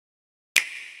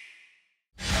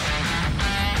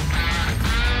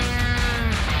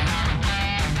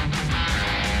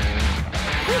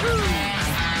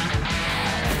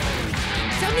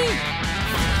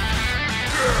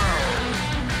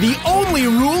The only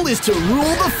rule is to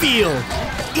rule the field.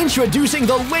 Introducing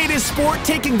the latest sport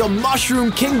taking the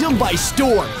Mushroom Kingdom by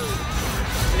storm.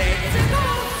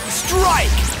 Strike!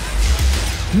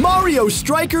 Mario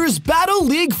Strikers Battle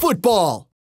League Football.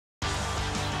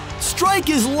 Strike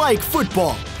is like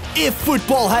football. If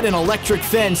football had an electric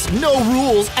fence, no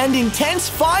rules, and intense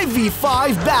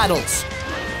 5v5 battles.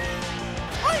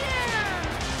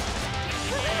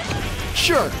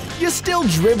 Sure, you still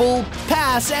dribble,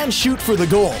 pass, and shoot for the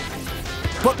goal.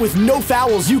 But with no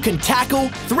fouls, you can tackle,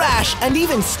 thrash, and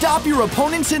even stop your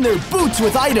opponents in their boots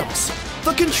with items.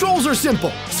 The controls are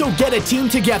simple, so get a team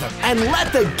together and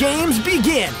let the games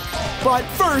begin. But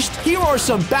first, here are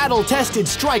some battle-tested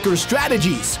striker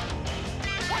strategies.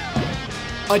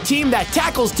 A team that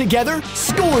tackles together,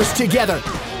 scores together.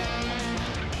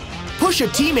 Push a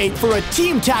teammate for a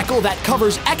team tackle that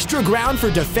covers extra ground for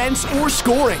defense or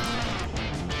scoring.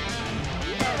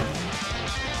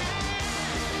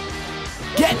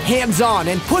 Get hands-on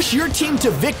and push your team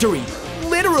to victory,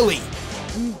 literally.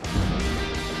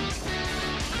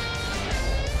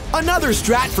 Another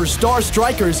strat for star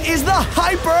strikers is the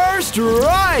Hyper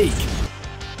Strike.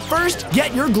 First,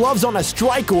 get your gloves on a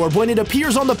strike orb when it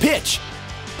appears on the pitch.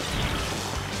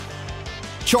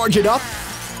 Charge it up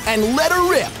and let her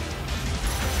rip.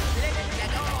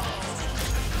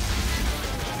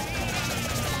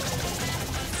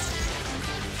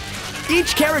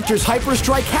 Each character's Hyper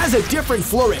Strike has a different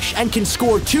flourish and can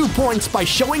score 2 points by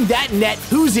showing that net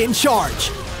who's in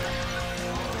charge.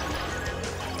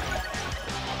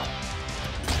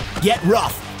 Get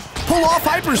rough, pull off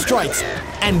Hyper Strikes,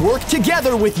 and work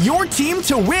together with your team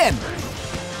to win.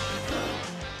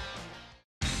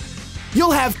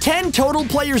 You'll have 10 total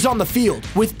players on the field,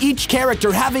 with each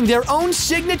character having their own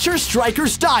signature striker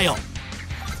style.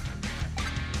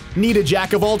 Need a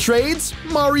jack of all trades?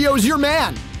 Mario's your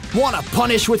man. Want to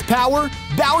punish with power?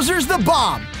 Bowser's the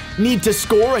bomb. Need to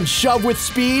score and shove with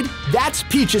speed? That's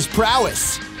Peach's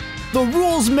prowess. The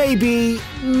rules may be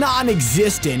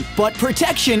non-existent, but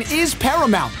protection is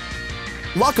paramount.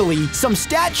 Luckily, some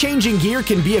stat-changing gear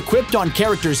can be equipped on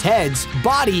characters' heads,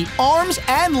 body, arms,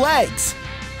 and legs.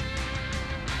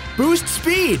 Boost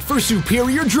speed for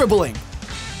superior dribbling.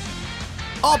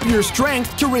 Up your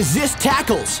strength to resist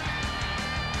tackles.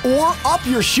 Or up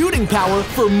your shooting power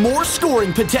for more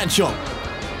scoring potential.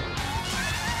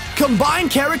 Combine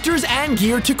characters and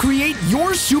gear to create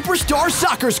your superstar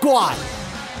soccer squad.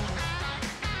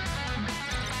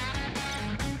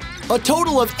 A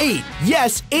total of 8,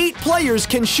 yes, 8 players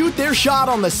can shoot their shot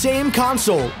on the same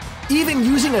console, even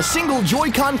using a single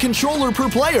Joy-Con controller per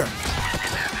player.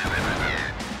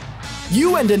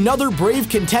 You and another brave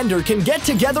contender can get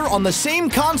together on the same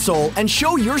console and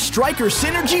show your striker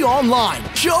synergy online.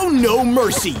 Show no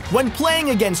mercy when playing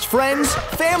against friends,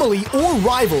 family, or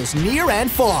rivals near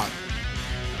and far.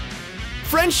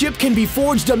 Friendship can be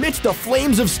forged amidst the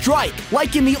flames of Strike,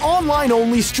 like in the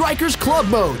online-only Strikers Club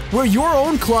mode, where your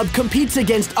own club competes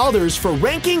against others for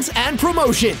rankings and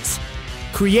promotions.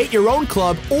 Create your own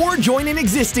club or join an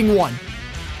existing one.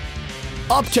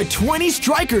 Up to 20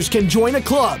 strikers can join a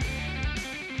club.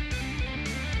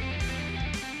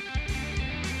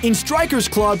 In Strikers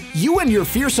Club, you and your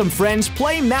fearsome friends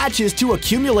play matches to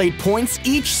accumulate points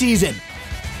each season.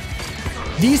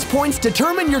 These points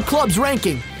determine your club's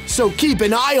ranking, so keep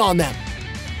an eye on them.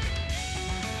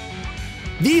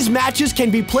 These matches can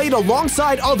be played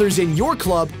alongside others in your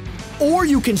club, or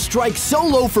you can strike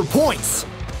solo for points.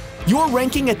 Your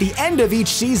ranking at the end of each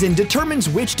season determines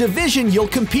which division you'll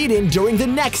compete in during the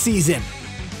next season.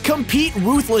 Compete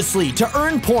ruthlessly to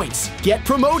earn points, get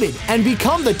promoted, and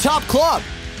become the top club.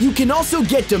 You can also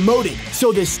get demoted,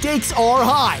 so the stakes are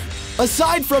high.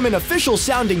 Aside from an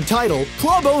official-sounding title,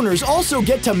 club owners also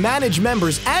get to manage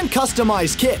members and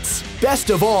customize kits. Best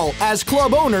of all, as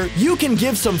club owner, you can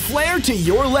give some flair to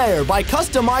your lair by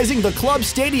customizing the club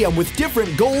stadium with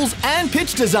different goals and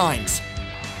pitch designs.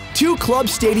 2 club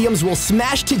stadiums will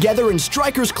smash together in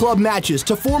Strikers Club matches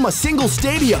to form a single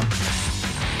stadium.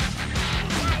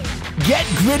 Get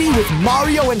gritty with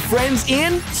Mario and friends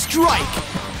in Strike,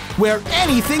 where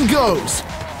anything goes.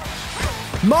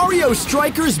 Mario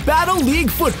Strikers Battle League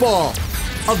Football.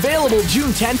 Available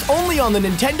June 10th only on the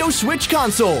Nintendo Switch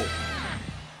console.